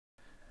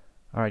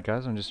Alright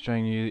guys, I'm just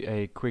showing you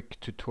a quick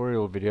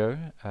tutorial video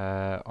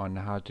on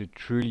how to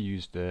truly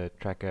use the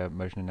Tracker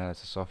motion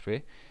analysis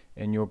software.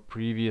 In your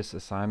previous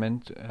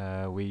assignment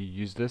we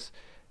used this.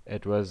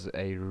 It was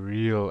a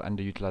real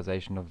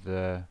underutilization of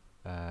the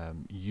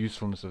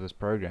usefulness of this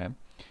program,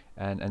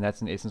 and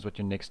that's in essence what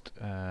your next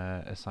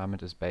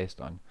assignment is based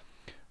on.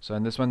 So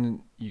in this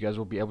one you guys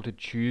will be able to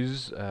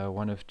choose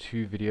one of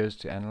two videos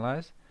to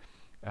analyze.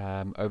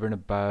 Over and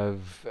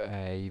above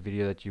a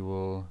video that you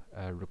will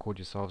record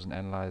yourselves and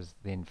analyze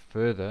then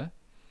further.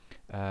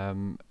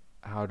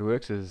 How it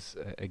works is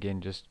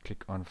again, just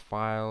click on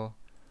File,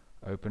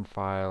 Open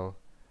File,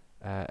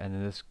 and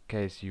in this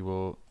case you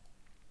will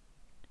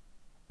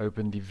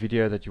open the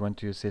video that you want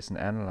to assess and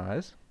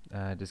analyze.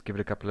 Just give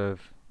it a couple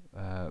of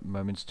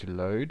moments to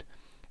load.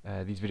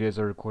 These videos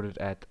are recorded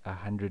at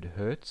 100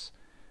 Hertz,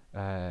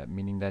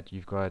 meaning that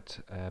you've got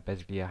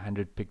basically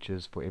 100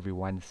 pictures for every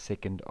 1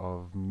 second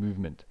of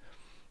movement.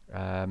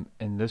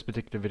 In this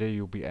particular video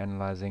you'll be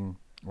analyzing,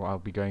 or I'll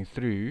be going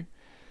through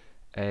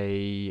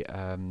a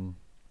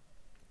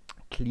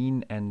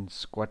clean and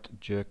squat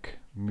jerk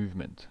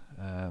movement.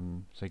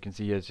 So you can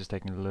see here it's just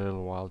taking a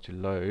little while to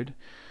load,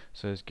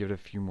 so let's give it a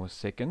few more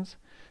seconds.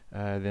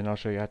 Then I'll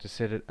show you how to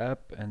set it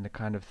up and the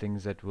kind of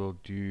things that we'll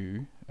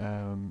do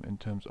in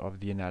terms of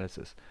the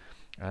analysis.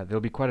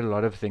 There'll be quite a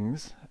lot of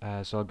things,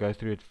 so I'll go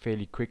through it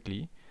fairly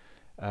quickly,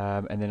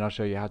 and then I'll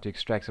show you how to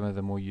extract some of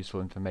the more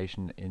useful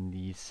information in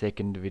the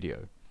second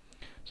video.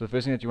 So the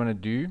first thing that you want to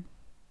do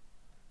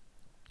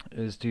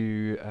is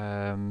to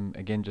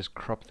again just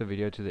crop the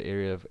video to the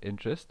area of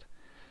interest.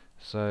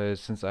 So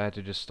since I had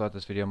to just start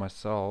this video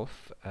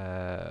myself,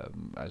 I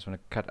just want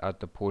to cut out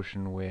the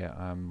portion where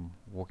I'm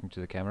walking to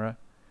the camera.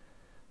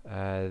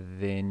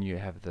 Then you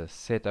have the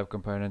setup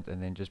component,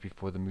 and then just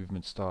before the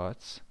movement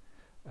starts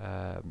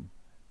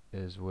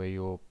is where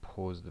you'll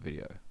pause the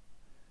video.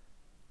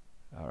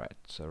 Alright,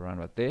 so around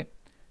right there.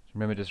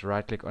 Remember, just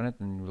right click on it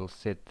and we'll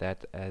set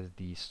that as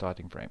the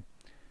starting frame.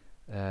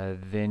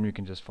 Then we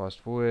can just fast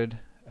forward.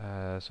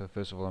 So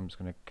first of all I'm just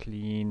going to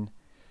clean,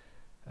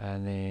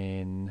 and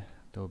then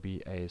there'll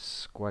be a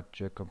squat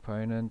jerk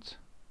component,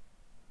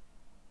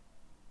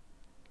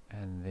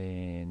 and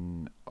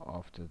then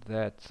after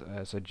that,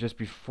 so just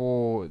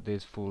before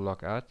there's full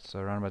lockout, so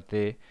around about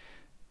there.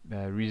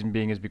 Reason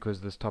being is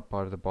because this top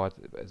part of the bar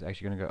is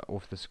actually going to go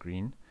off the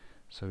screen,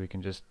 so we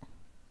can just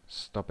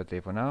stop it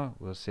there for now.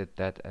 We'll set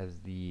that as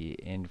the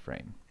end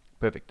frame.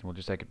 Perfect. We'll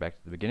just take it back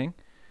to the beginning.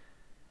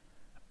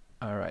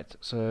 Alright,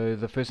 so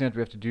the first thing that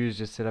we have to do is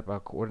just set up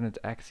our coordinate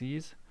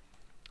axes.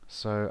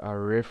 So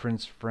our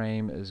reference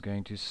frame is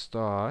going to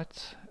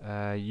start,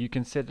 you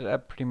can set it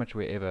up pretty much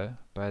wherever,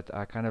 but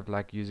I kind of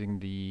like using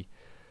the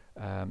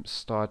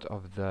start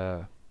of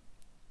the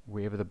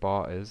wherever the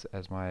bar is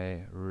as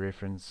my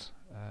reference,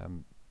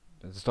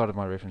 as the start of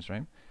my reference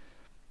frame,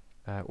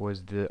 or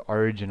as the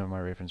origin of my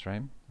reference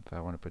frame, if I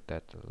want to put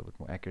that a little bit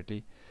more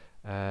accurately.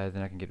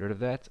 Then I can get rid of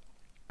that.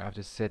 I have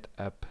to set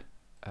up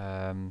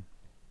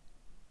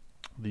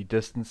the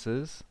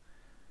distances,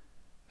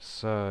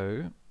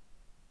 so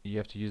you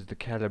have to use the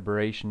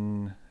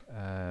calibration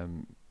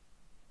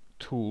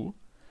tool,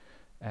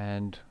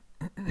 and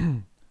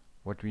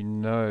what we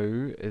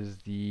know is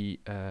the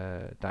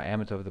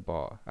diameter of the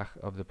bar,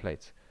 of the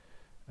plates.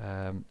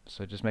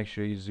 So just make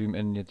sure you zoom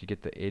in that you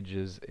get the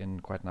edges in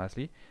quite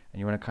nicely, and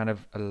you want to kind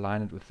of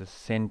align it with the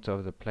center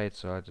of the plate.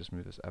 So I'll just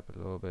move this up a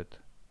little bit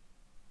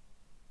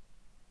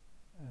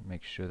and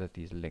make sure that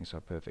these lengths are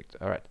perfect.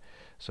 Alright,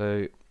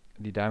 so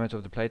the diameter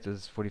of the plate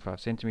is 45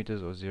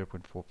 centimeters or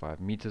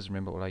 0.45 meters.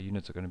 Remember, all our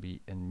units are going to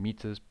be in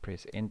meters.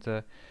 Press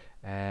enter,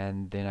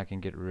 and then I can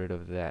get rid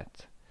of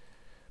that.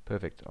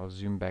 Perfect. I'll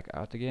zoom back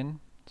out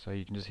again. So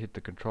you can just hit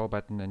the control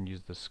button and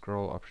use the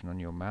scroll option on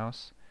your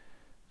mouse.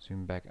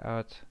 Zoom back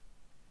out.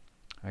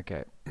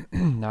 Okay,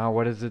 now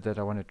what is it that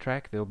I want to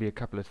track? There will be a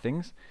couple of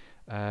things.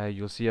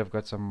 You'll see I've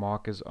got some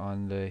markers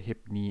on the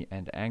hip, knee,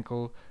 and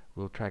ankle.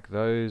 We'll track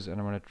those, and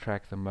I'm going to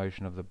track the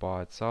motion of the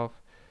bar itself.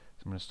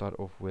 So I'm going to start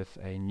off with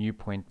a new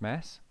point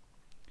mass,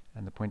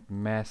 and the point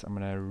mass I'm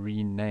going to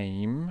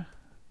rename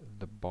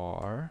the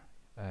bar.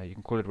 You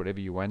can call it whatever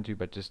you want to,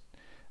 but just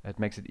it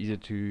makes it easier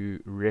to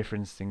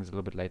reference things a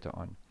little bit later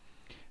on.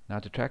 Now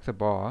to track the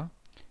bar,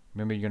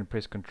 remember you're going to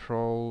press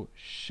Control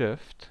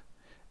Shift,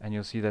 and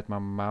you'll see that my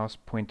mouse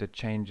pointer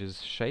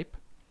changes shape.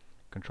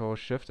 Control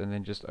Shift, and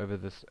then just over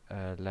this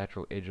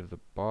lateral edge of the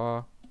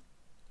bar,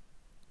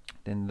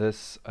 then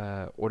this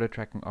auto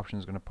tracking option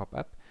is going to pop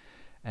up.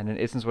 And in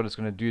essence what it's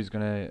going to do is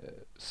going to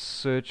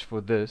search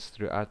for this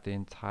throughout the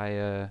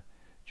entire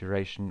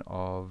duration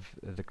of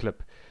the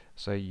clip.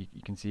 So you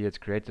can see it's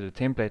created a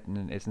template, and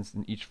in essence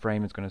in each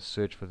frame it's going to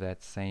search for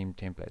that same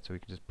template. So we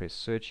can just press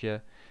search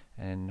here,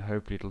 and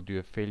hopefully it'll do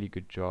a fairly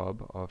good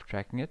job of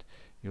tracking it.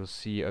 You'll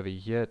see over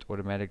here it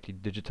automatically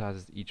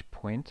digitizes each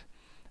point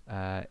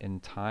in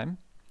time,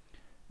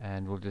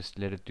 and we'll just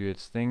let it do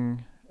its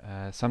thing.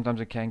 Sometimes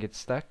it can get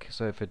stuck,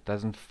 so if it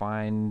doesn't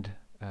find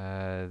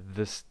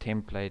this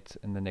template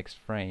in the next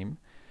frame,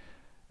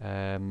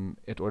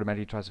 it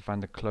automatically tries to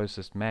find the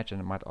closest match,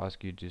 and it might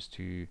ask you just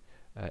to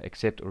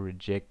accept or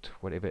reject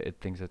whatever it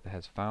thinks it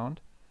has found.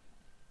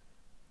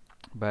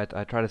 But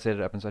I try to set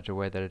it up in such a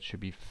way that it should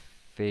be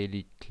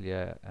fairly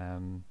clear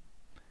and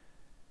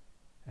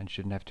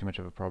shouldn't have too much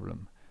of a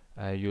problem.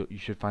 You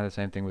should find the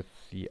same thing with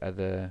the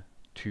other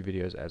 2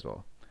 videos as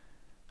well.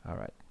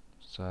 Alright,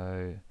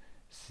 so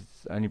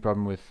the only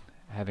problem with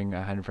having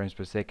 100 frames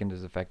per second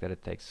is the fact that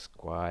it takes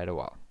quite a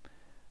while.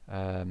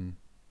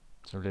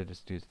 So let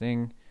us do the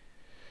thing.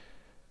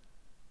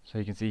 So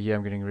you can see here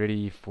I'm getting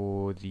ready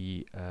for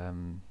the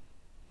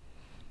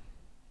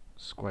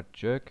squat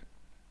jerk.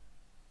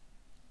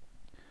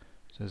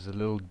 So there's a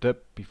little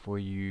dip before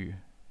you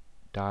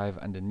dive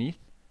underneath.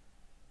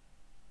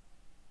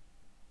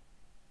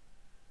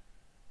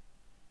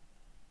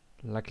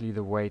 Luckily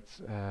the weight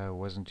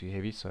wasn't too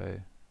heavy, so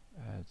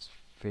it's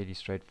fairly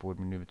straightforward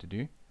maneuver to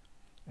do.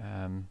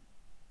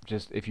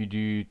 Just if you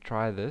do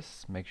try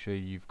this, make sure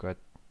you've got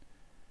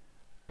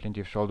plenty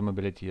of shoulder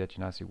mobility, that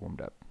you're nicely warmed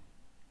up.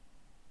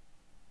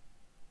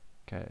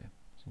 Okay,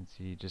 so you can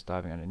see just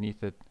diving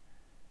underneath it,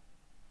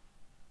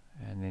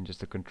 and then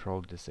just a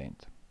controlled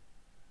descent.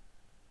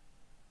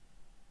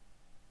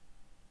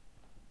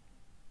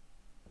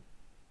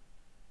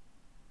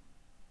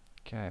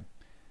 Okay,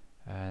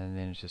 and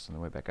then it's just on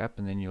the way back up,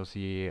 and then you'll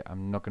see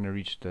I'm not going to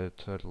reach the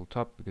total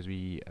top because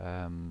we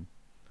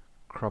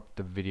cropped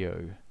the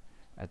video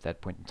at that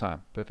point in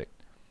time. Perfect.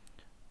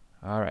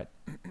 Alright,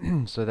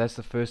 so that's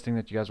the first thing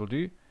that you guys will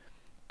do.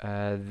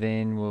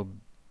 Then we'll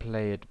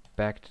play it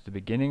back to the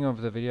beginning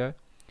of the video.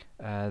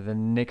 The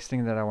next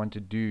thing that I want to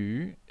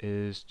do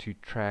is to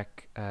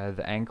track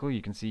the ankle.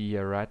 You can see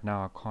here right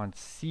now I can't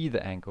see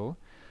the ankle,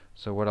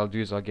 so what I'll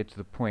do is I'll get to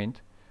the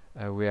point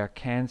where I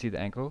can see the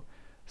ankle.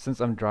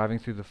 Since I'm driving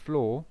through the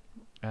floor,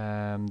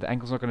 the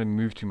ankle's not going to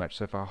move too much,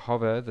 so if I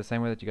hover the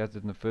same way that you guys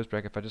did in the first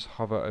break, if I just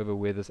hover over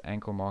where this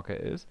ankle marker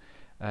is,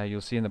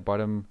 you'll see in the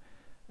bottom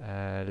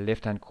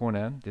left hand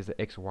corner there's the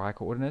XY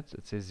coordinates.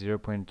 It says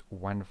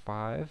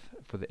 0.15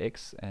 for the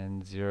X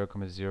and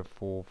 0.04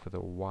 for the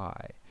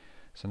Y.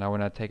 So now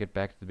when I take it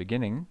back to the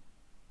beginning,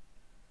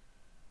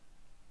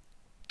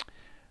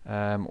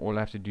 all I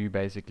have to do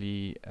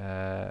basically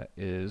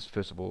is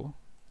first of all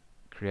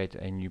create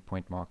a new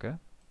point marker,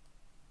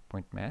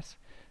 point mass.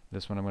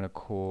 This one I'm going to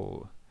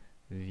call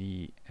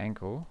the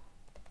ankle,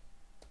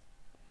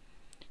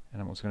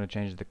 and I'm also going to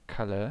change the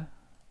color.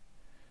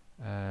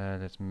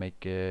 Let's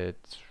make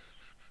it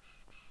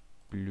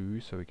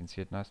blue so we can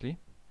see it nicely.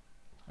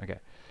 Okay,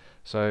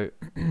 so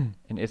in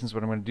essence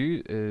what I'm going to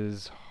do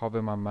is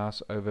hover my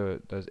mouse over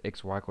those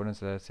XY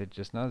coordinates that I said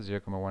just now,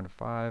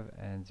 0.15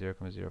 and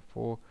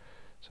 0.04.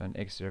 So an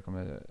X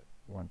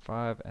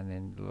 0.15 and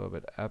then a little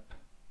bit up,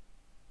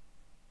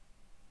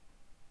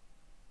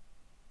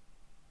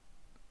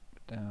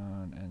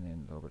 down, and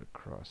then a little bit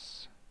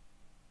across.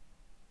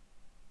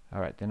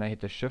 Alright, then I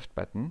hit the shift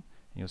button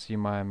and you'll see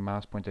my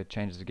mouse pointer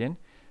changes again,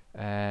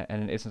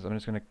 and in essence I'm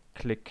just going to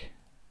click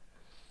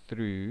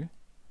through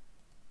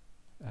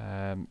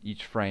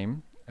each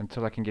frame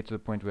until I can get to the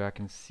point where I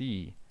can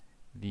see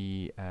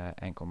the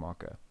ankle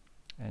marker,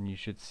 and you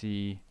should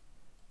see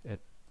it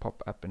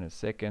pop up in a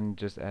second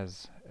just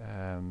as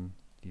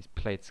these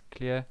plates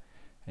clear,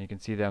 and you can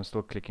see that I'm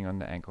still clicking on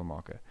the ankle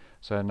marker.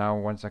 So now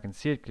once I can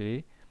see it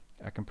clearly,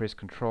 I can press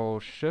Control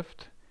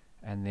Shift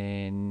and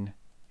then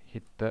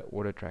hit the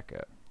auto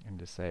tracker and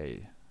just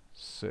say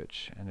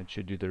search, and it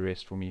should do the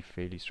rest for me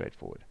fairly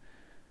straightforward.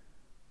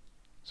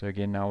 So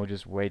again, now we'll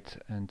just wait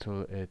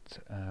until it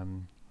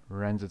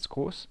runs its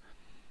course,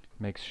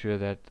 makes sure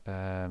that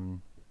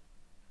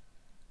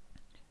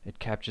it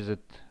captures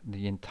it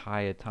the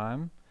entire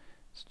time.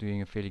 It's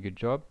doing a fairly good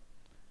job.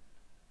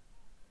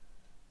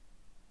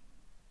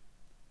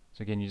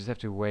 So again, you just have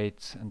to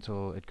wait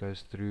until it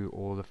goes through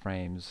all the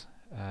frames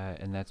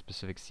in that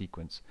specific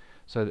sequence.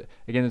 So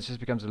again, this just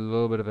becomes a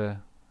little bit of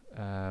a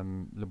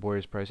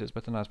laborious process,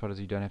 but the nice part is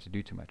you don't have to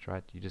do too much,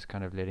 right? You're just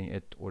kind of letting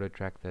it auto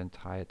track the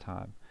entire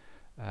time,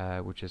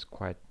 which is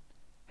quite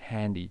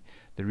handy.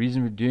 The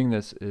reason we're doing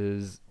this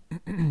is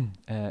in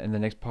the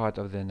next part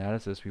of the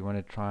analysis we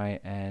want to try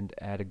and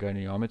add a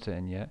goniometer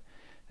in here,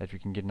 that we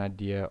can get an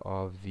idea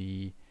of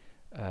the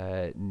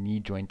knee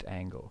joint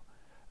angle.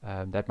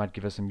 That might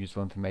give us some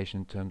useful information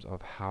in terms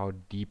of how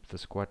deep the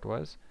squat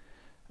was,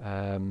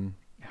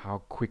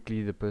 how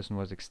quickly the person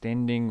was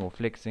extending or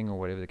flexing or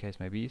whatever the case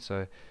may be.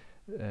 So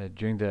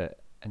during the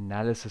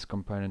analysis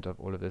component of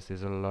all of this,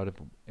 there's a lot of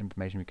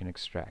information we can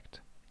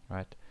extract,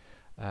 right?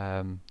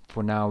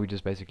 For now we're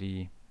just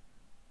basically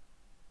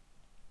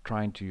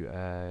trying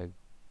to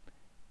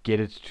get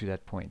it to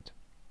that point.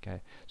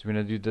 Okay, so we're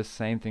going to do the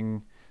same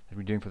thing that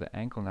we're doing for the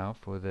ankle now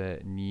for the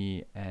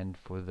knee and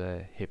for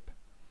the hip.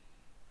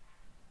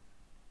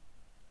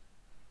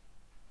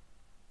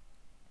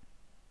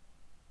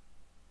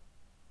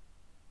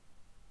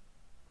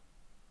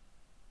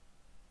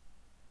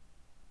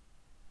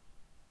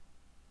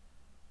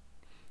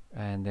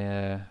 And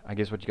I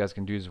guess what you guys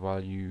can do is,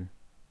 while you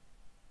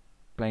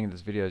playing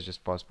this video, is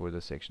just fast forward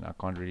this section. I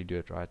can't really do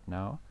it right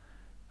now.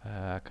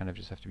 I kind of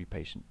just have to be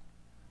patient.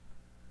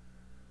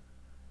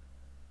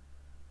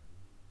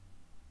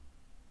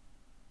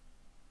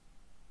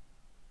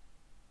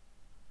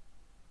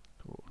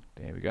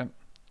 we go.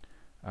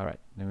 Alright,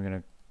 then we're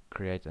going to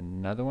create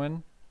another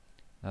one,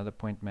 another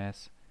point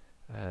mass.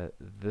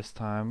 This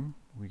time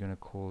we're going to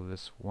call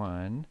this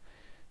one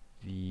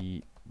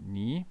the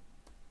knee.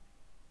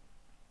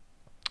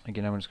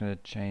 Again, I'm just going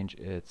to change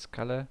its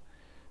color,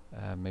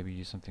 maybe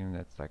use something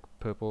that's like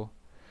purple.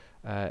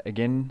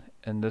 Again,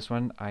 in this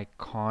one I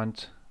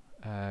can't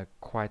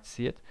quite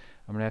see it.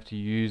 I'm going to have to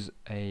use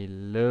a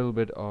little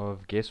bit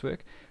of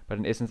guesswork, but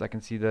in essence I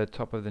can see the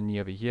top of the knee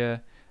over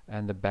here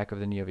and the back of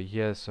the knee over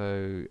here,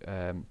 so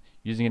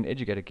using an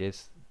educated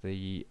guess,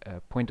 the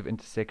point of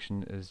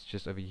intersection is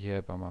just over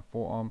here by my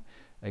forearm.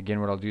 Again,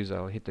 what I'll do is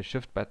I'll hit the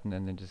shift button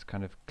and then just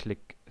kind of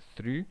click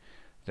through.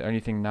 The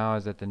only thing now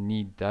is that the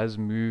knee does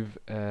move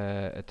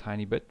a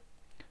tiny bit,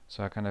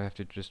 so I kind of have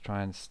to just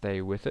try and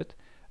stay with it.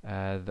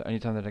 The only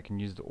time that I can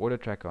use the auto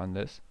tracker on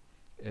this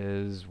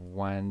is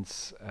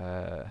once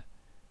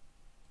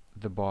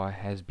the bar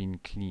has been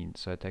cleaned,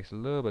 so it takes a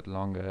little bit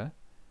longer,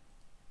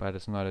 but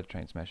it's not a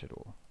train smash at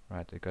all.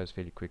 Right, it goes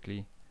fairly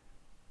quickly.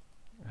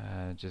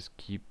 Just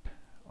keep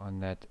on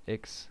that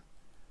X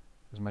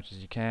as much as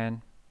you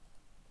can,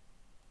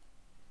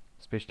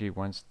 especially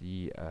once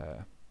the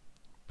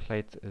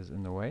plate is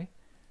in the way.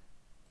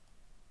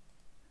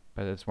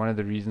 But it's one of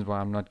the reasons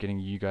why I'm not getting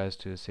you guys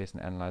to assess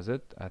and analyze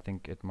it. I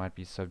think it might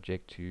be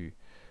subject to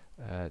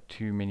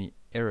too many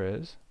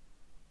errors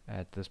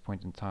at this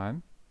point in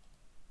time.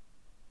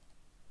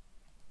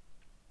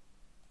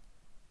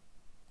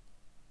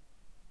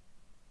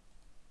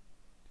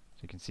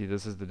 So you can see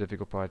this is the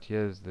difficult part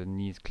here, is the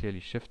knee is clearly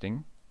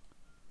shifting,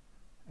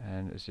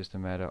 and it's just a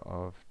matter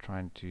of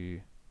trying to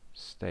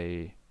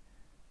stay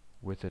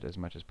with it as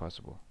much as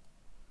possible.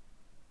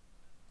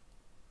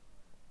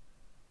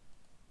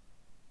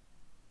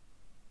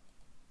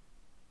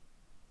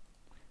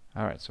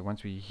 Alright, so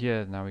once we're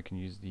here, now we can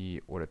use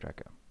the auto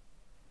tracker.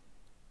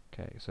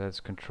 Okay, so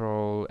that's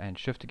control and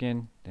shift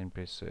again, then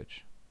press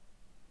search.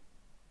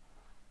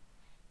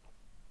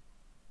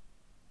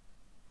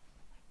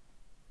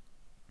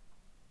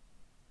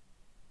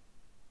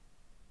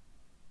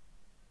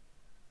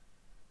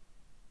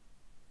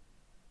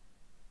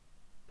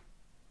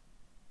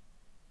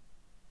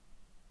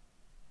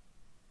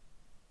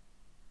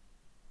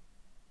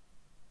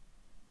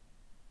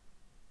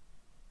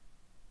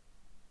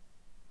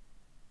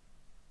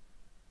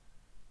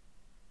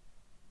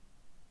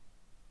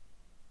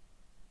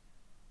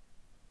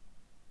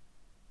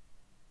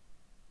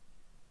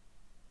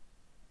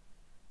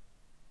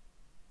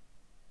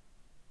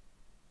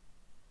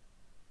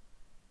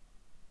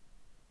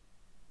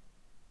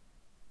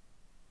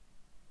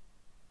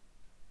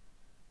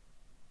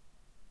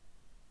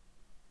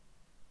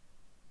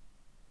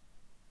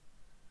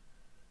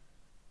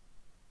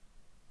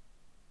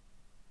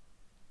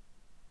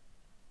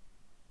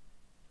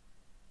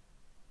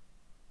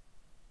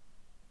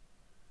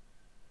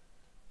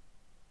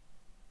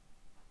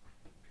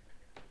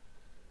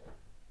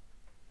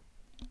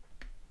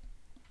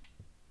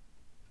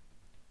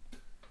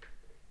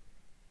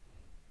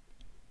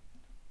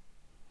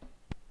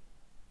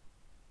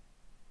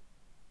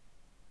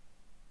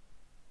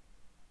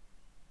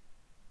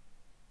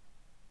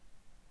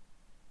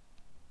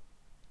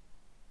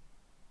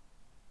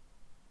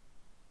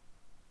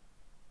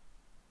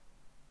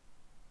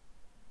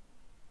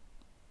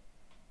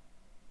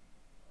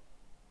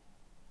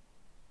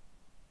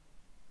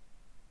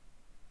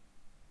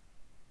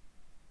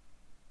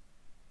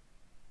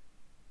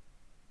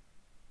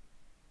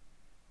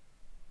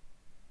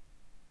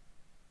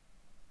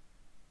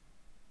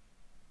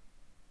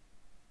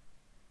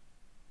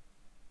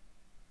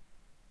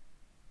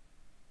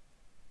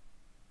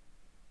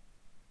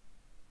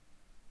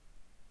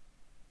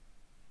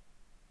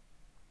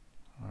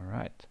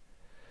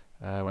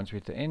 Once we're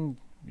at the end,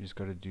 you just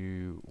got to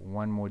do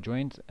one more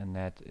joint, and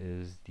that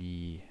is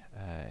the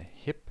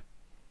hip.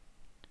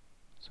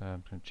 So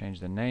I'm going to change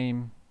the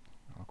name.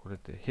 I'll call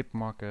it the hip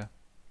marker.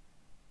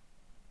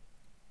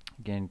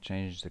 Again,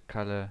 change the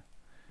color,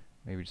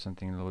 maybe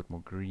something a little bit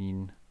more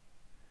green.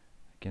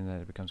 Again,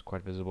 that it becomes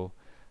quite visible.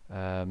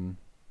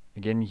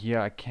 Again, here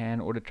I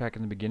can auto track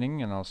in the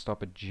beginning, and I'll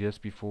stop it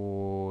just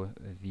before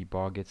the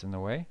bar gets in the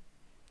way.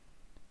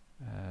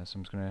 So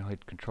I'm just going to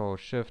hit Control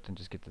Shift and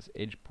just get this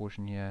edge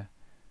portion here.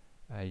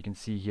 You can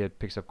see here it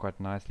picks up quite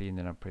nicely, and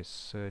then I press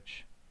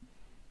search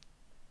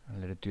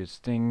and let it do its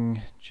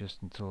thing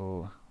just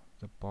until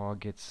the bar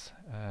gets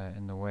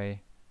in the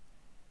way.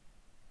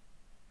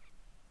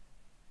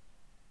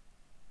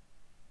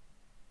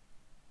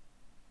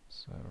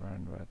 So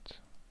around right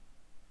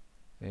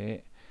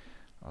there.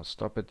 I'll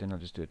stop it, then I'll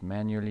just do it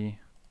manually.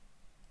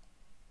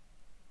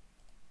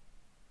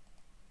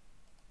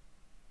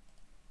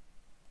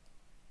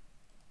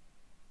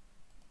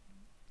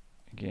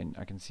 Again,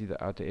 I can see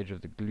the outer edge of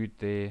the glute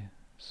there,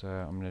 so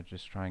I'm going to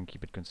just try and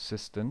keep it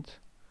consistent.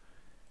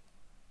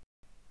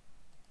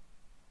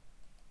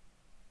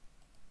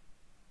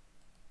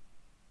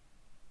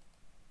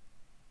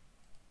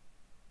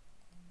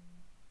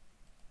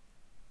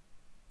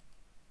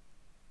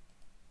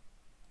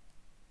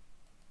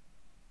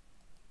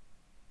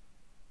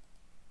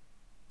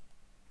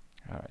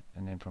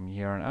 and then from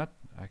here on out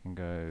I can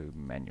go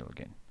manual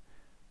again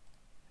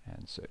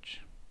and search.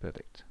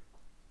 Perfect.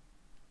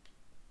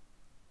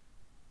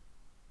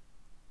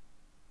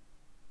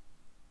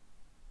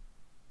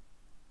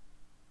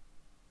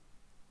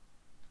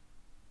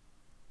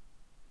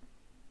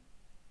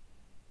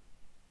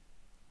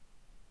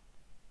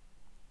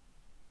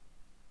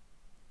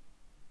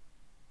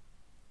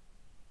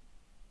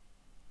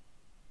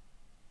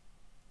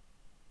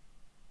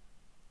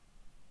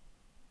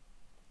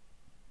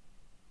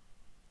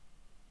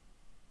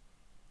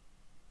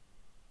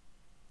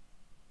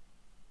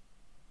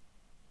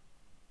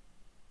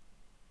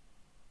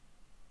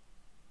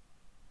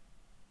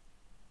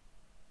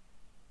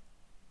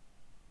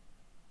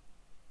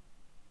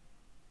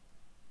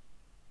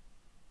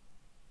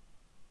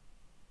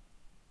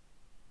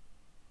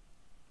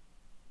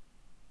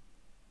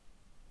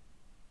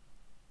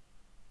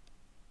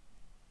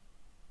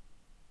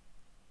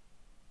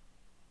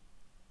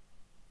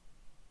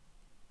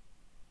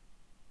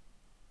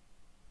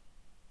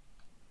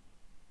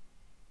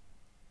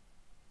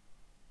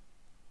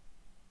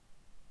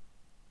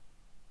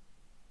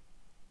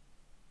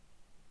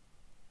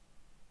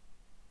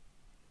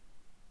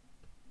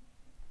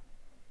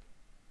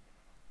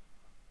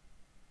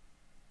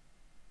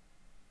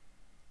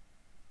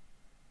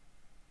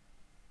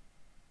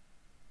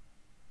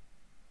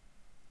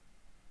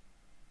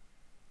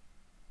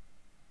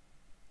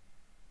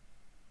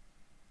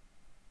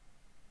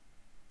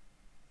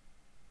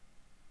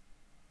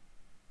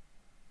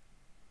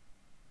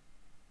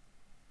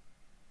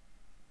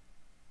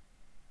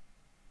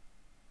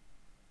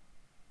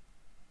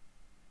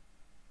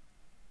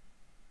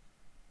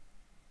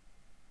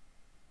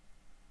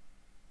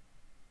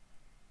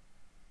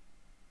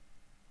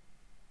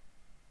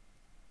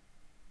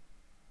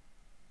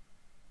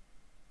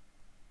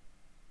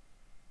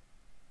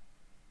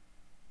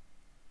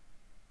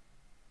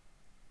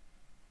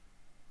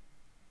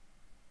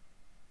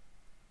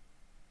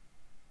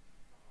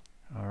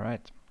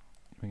 Alright,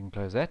 we can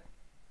close that.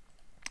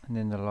 And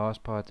then the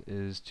last part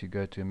is to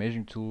go to a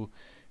measuring tool.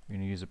 We're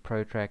going to use a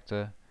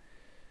protractor.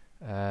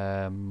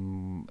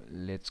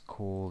 Let's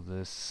call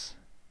this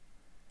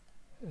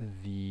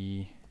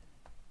the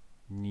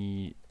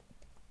knee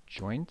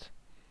joint.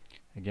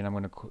 Again, I'm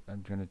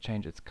going to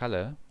change its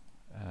color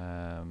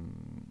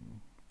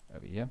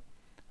over here.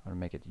 I want to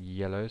make it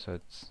yellow so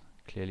it's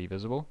clearly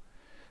visible.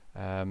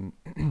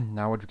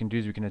 Now what we can do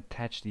is we can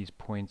attach these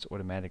points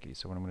automatically.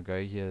 So when I'm going to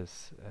go here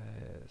is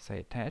say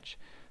attach.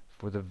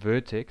 For the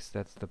vertex,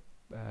 that's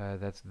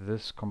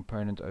this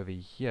component over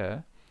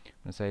here. I'm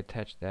going to say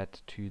attach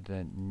that to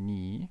the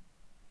knee.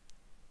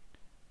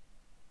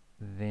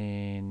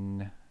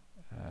 Then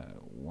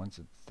once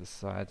it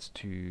decides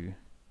to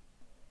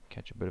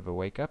catch a bit of a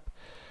wake up,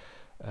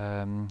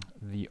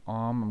 the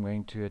arm I'm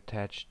going to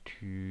attach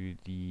to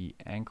the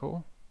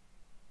ankle.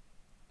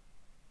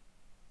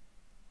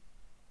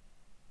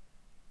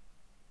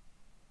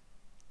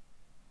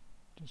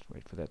 Just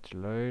wait for that to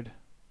load.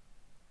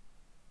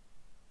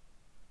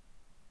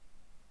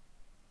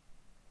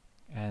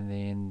 And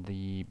then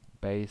the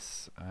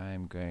base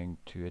I'm going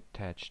to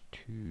attach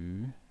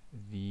to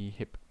the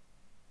hip.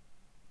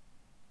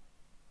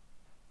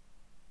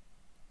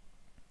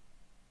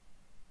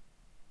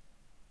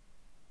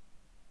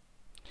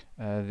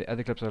 The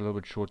other clips are a little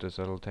bit shorter,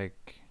 so it'll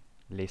take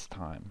less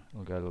time.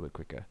 It'll go a little bit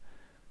quicker.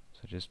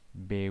 So just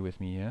bear with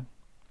me here.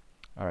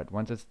 Alright,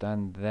 once it's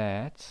done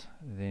that,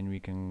 then we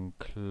can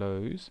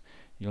close.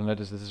 You'll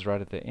notice this is right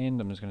at the end.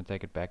 I'm just going to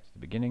take it back to the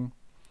beginning.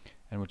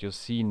 And what you'll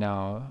see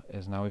now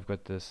is now we've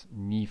got this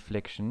knee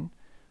flexion.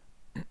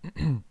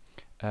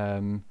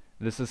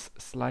 This is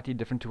slightly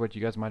different to what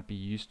you guys might be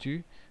used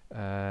to.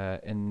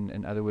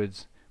 In other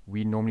words,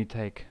 we normally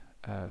take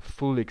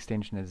full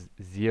extension as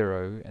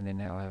 0, and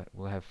then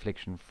we'll have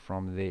flexion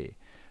from there.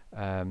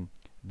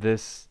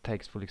 This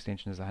takes full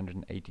extension as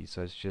 180,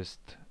 so it's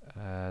just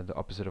the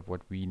opposite of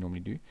what we normally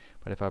do.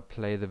 But if I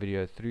play the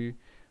video through,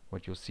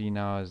 what you'll see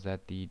now is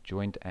that the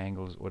joint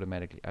angle is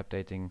automatically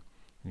updating.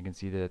 You can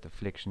see that the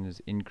flexion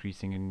is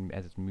increasing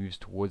as it moves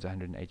towards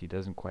 180. It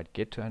doesn't quite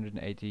get to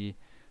 180,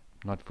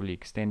 not fully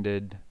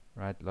extended,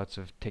 right? Lots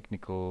of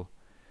technical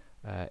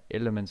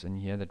elements in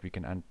here that we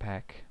can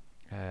unpack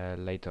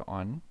later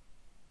on.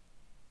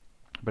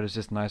 But it's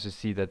just nice to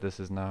see that this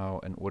is now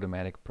an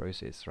automatic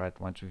process, right?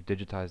 Once we've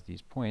digitized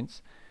these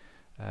points,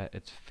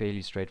 it's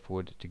fairly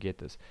straightforward to get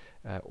this.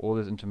 All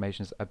this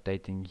information is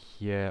updating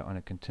here on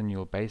a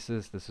continual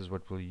basis. This is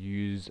what we'll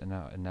use in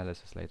our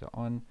analysis later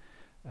on.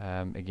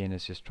 Again,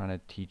 it's just trying to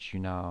teach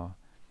you now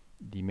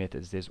the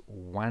methods. There's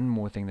one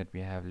more thing that we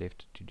have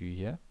left to do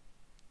here,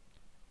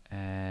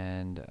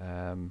 and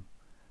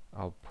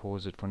I'll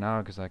pause it for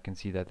now because I can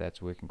see that that's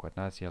working quite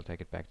nicely. I'll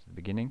take it back to the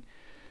beginning.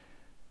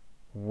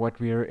 What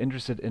we are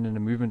interested in a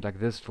movement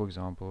like this, for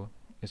example,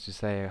 is to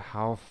say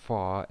how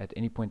far at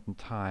any point in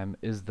time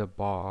is the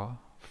bar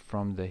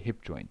from the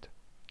hip joint,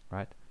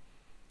 right?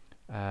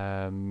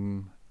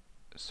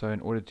 So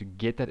in order to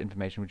get that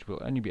information, which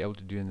we'll only be able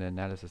to do in the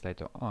analysis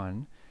later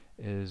on,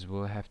 is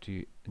we'll have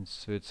to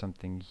insert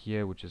something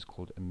here which is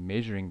called a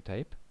measuring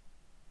tape,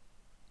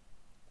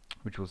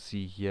 which we'll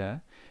see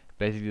here.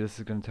 Basically this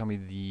is going to tell me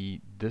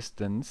the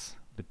distance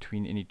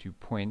between any 2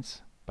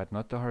 points, but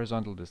not the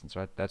horizontal distance,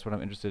 right? That's what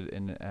I'm interested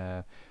in,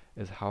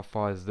 is how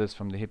far is this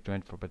from the hip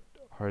joint, but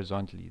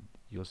horizontally.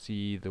 You'll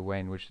see the way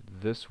in which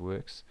this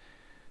works.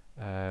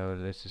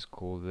 Let's just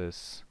call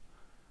this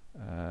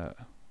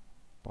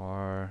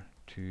bar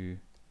to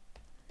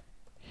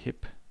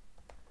hip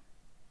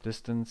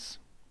distance.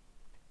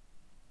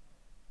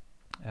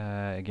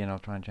 Again, I'll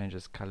try and change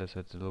this color so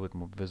it's a little bit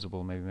more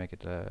visible, maybe make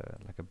it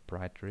like a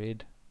bright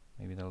red,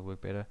 maybe that'll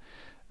work better.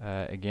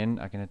 Again,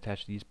 I can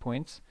attach these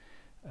points.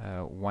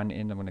 One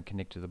end I'm going to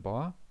connect to the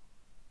bar,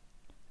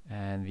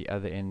 and the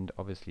other end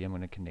obviously I'm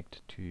going to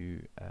connect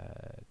to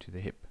the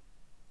hip.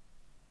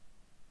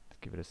 Let's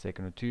give it a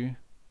second or two.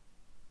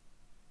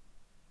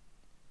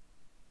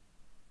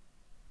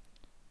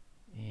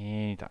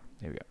 Anytime,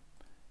 there we go.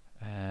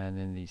 And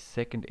then the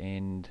second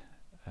end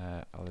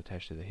I'll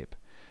attach to the hip.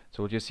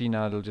 So what you'll see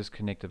now, it'll just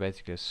connect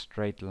basically a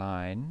straight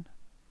line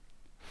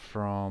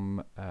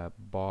from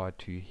bar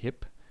to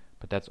hip,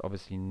 but that's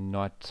obviously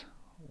not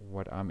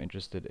what I'm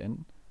interested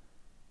in.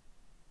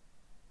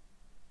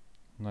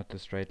 Not the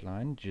straight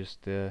line,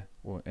 just the,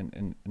 or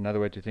another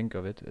way to think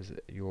of it is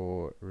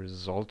your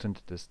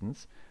resultant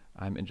distance.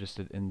 I'm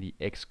interested in the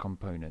x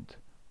component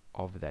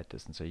of that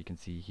distance. So you can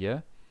see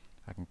here,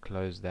 I can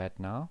close that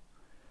now.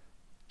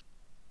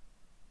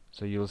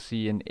 So you'll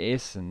see in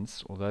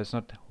essence, although it's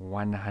not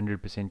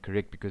 100%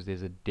 correct because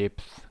there's a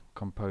depth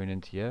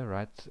component here,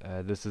 right?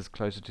 This is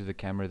closer to the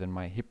camera than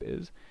my hip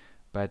is.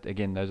 But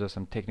again, those are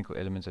some technical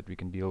elements that we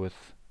can deal with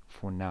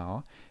for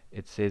now.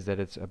 It says that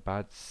it's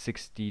about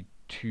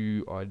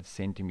 62 odd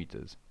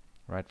centimeters,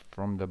 right?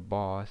 From the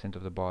bar, center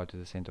of the bar to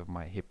the center of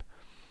my hip.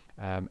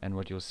 And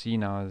what you'll see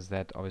now is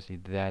that obviously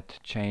that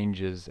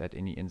changes at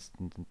any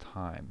instant in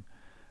time.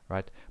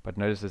 Right, but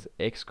notice this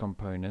x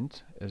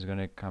component is going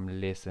to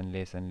come less and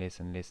less and less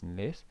and less and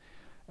less.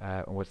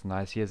 What's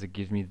nice here is it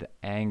gives me the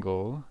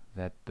angle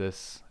that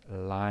this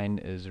line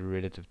is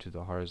relative to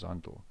the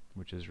horizontal,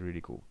 which is really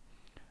cool.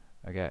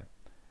 Okay,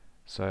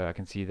 so I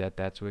can see that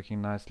that's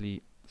working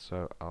nicely.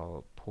 So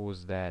I'll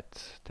pause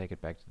that, take it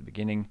back to the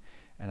beginning,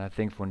 and I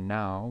think for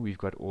now we've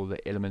got all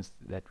the elements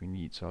that we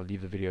need. So I'll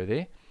leave the video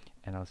there,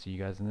 and I'll see you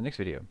guys in the next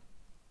video.